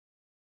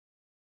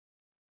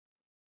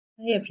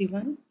Hi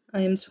everyone,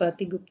 I am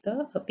Swati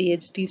Gupta, a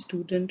PhD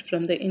student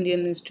from the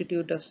Indian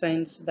Institute of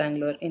Science,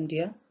 Bangalore,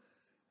 India.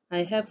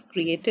 I have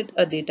created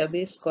a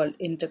database called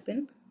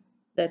INTERPIN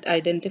that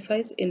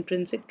identifies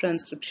intrinsic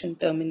transcription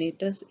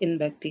terminators in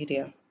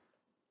bacteria.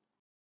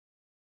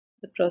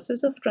 The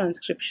process of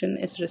transcription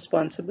is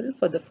responsible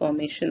for the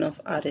formation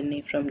of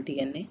RNA from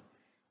DNA.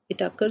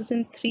 It occurs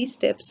in three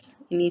steps: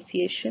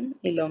 initiation,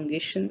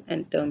 elongation,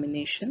 and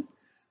termination.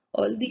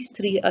 All these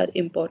three are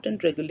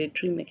important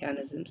regulatory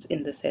mechanisms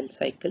in the cell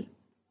cycle.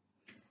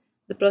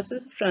 The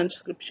process of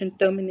transcription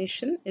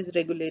termination is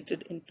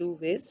regulated in two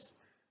ways: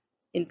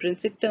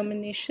 intrinsic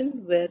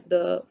termination, where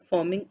the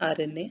forming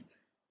RNA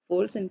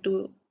folds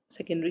into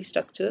secondary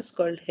structures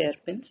called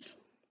hairpins,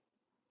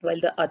 while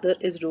the other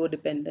is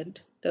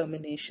row-dependent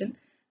termination,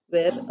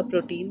 where a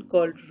protein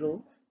called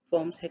row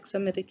forms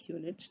hexameric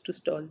units to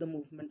stall the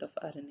movement of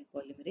RNA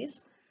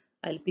polymerase.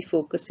 I'll be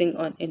focusing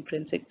on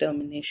intrinsic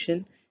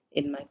termination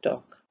in my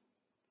talk.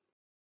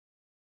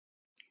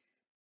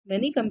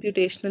 Many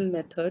computational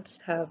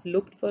methods have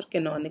looked for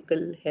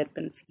canonical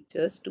hairpin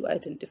features to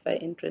identify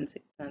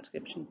intrinsic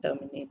transcription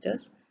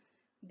terminators.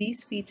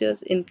 These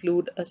features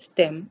include a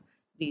stem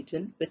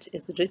region, which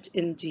is rich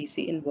in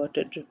GC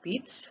inverted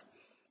repeats,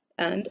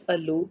 and a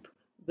loop,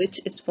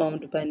 which is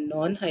formed by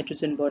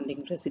non-hydrogen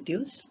bonding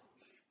residues.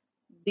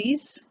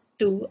 These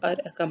two are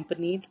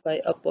accompanied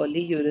by a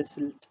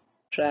polyuracil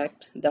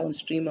tract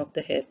downstream of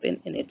the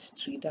hairpin in its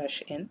 3'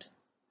 end.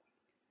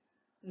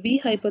 We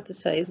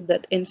hypothesize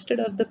that instead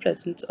of the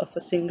presence of a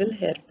single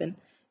hairpin,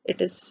 it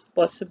is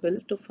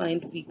possible to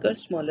find weaker,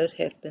 smaller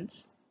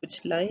hairpins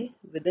which lie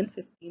within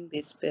 15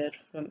 base pair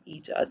from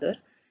each other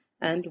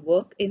and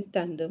work in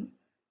tandem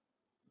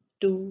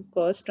to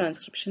cause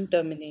transcription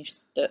termination.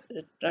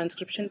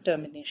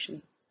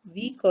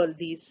 We call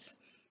these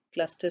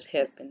cluster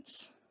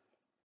hairpins.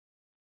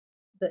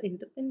 The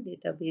INTERPIN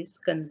database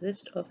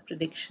consists of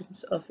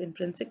predictions of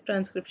intrinsic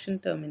transcription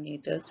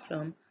terminators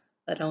from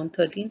around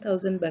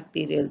 13,000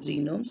 bacterial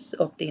genomes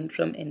obtained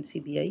from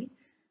NCBI.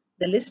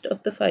 The list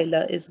of the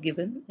phyla is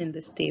given in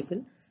this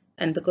table,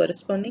 and the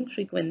corresponding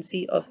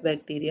frequency of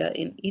bacteria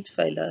in each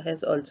phyla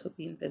has also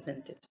been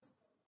presented.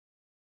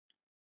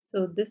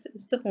 So this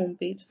is the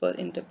homepage for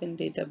INTERPIN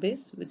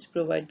database, which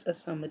provides a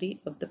summary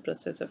of the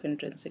process of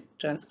intrinsic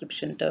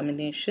transcription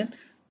termination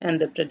and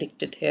the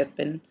predicted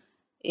hairpin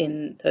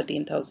in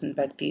 13,000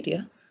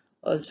 bacteria.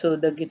 Also,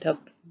 the GitHub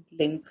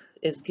link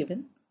is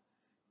given.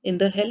 In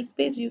the help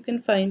page, you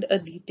can find a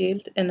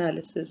detailed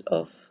analysis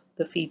of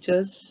the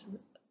features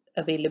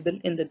available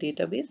in the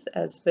database,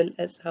 as well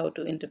as how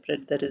to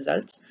interpret the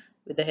results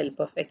with the help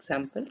of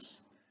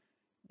examples.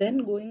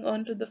 Then going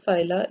on to the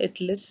phyla,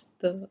 it lists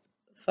the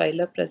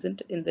phyla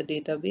present in the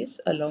database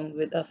along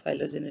with a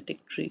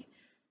phylogenetic tree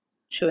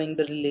showing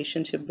the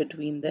relationship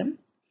between them.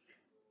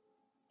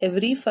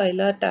 Every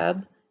phyla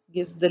tab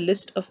gives the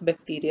list of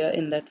bacteria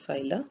in that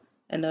phyla,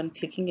 and on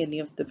clicking any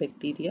of the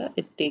bacteria,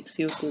 it takes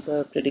you to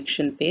the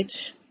prediction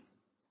page.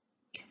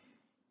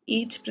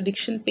 Each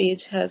prediction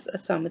page has a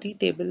summary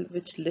table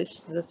which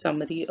lists the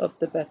summary of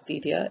the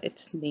bacteria,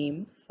 its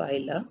name,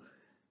 phyla,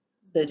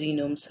 the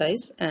genome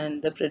size,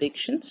 and the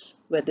predictions,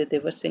 whether they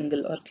were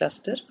single or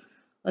cluster.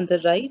 On the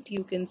right,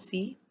 you can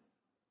see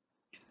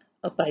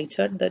a pie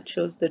chart that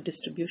shows the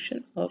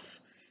distribution of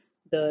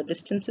the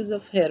distances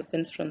of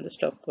hairpins from the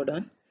stop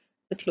codon.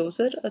 The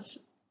closer a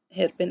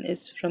hairpin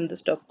is from the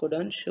stop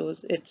codon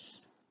shows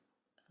its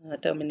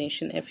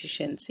termination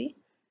efficiency.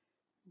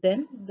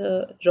 Then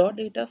the raw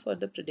data for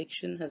the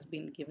prediction has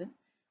been given,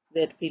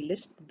 where we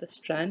list the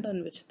strand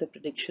on which the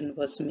prediction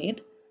was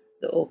made,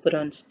 the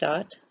operon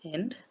start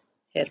end,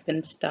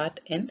 hairpin start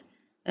end,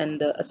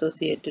 and the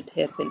associated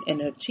hairpin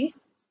energy.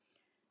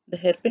 The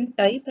hairpin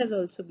type has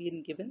also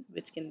been given,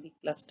 which can be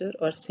cluster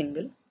or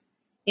single.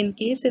 In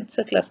case it's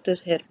a cluster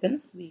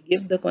hairpin, we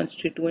give the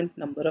constituent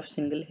number of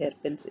single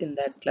hairpins in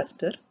that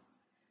cluster.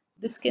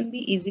 This can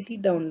be easily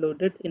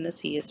downloaded in a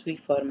CSV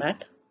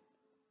format.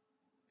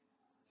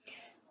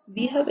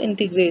 We have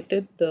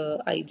integrated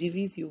the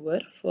IGV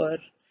viewer for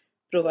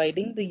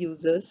providing the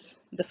users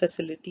the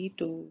facility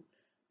to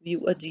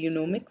view a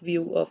genomic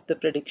view of the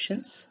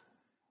predictions.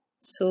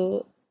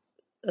 So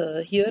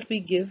here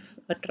we give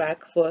a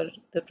track for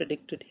the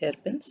predicted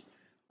hairpins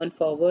on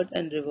forward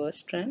and reverse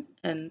strand,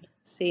 and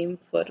same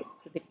for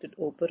predicted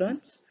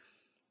operons.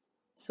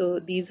 So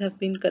these have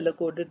been color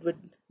coded with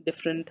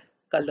different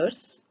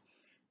colors.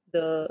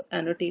 The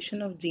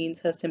annotation of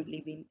genes has simply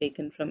been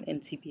taken from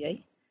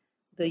NCBI.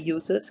 The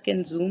users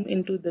can zoom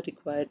into the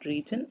required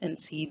region and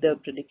see the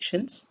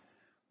predictions.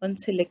 On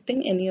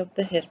selecting any of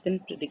the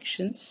hairpin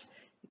predictions,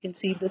 you can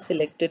see the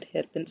selected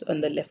hairpins on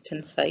the left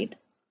hand side.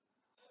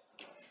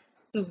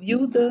 To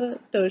view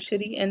the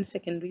tertiary and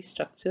secondary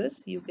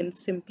structures, you can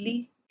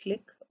simply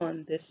click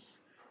on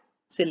this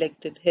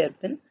selected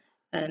hairpin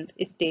and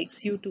it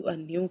takes you to a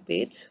new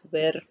page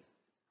where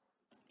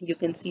you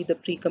can see the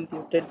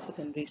pre-computed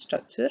secondary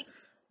structure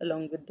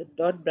along with the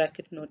dot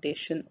bracket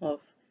notation of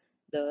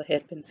the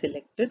hairpin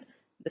selected,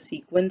 the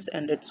sequence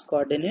and its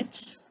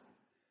coordinates.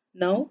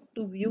 Now,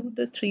 to view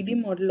the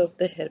 3D model of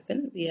the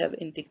hairpin, we have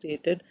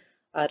integrated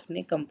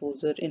RNA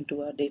Composer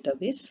into our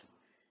database.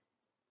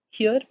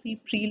 Here we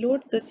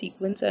preload the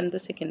sequence and the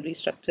secondary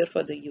structure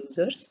for the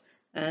users,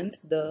 and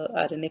the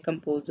RNA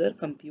Composer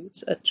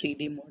computes a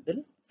 3D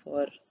model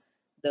for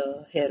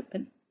the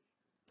hairpin,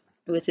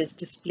 which is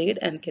displayed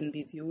and can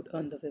be viewed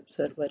on the web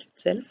server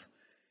itself.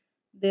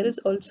 There is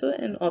also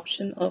an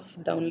option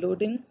of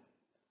downloading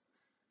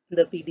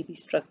the PDB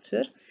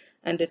structure,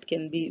 and it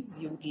can be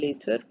viewed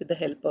later with the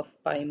help of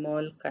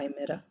PyMol,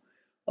 Chimera,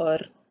 or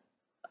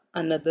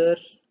another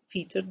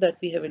feature that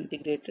we have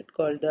integrated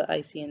called the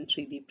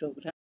ICN3D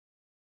program.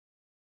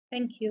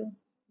 Thank you.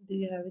 Do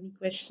you have any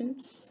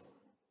questions?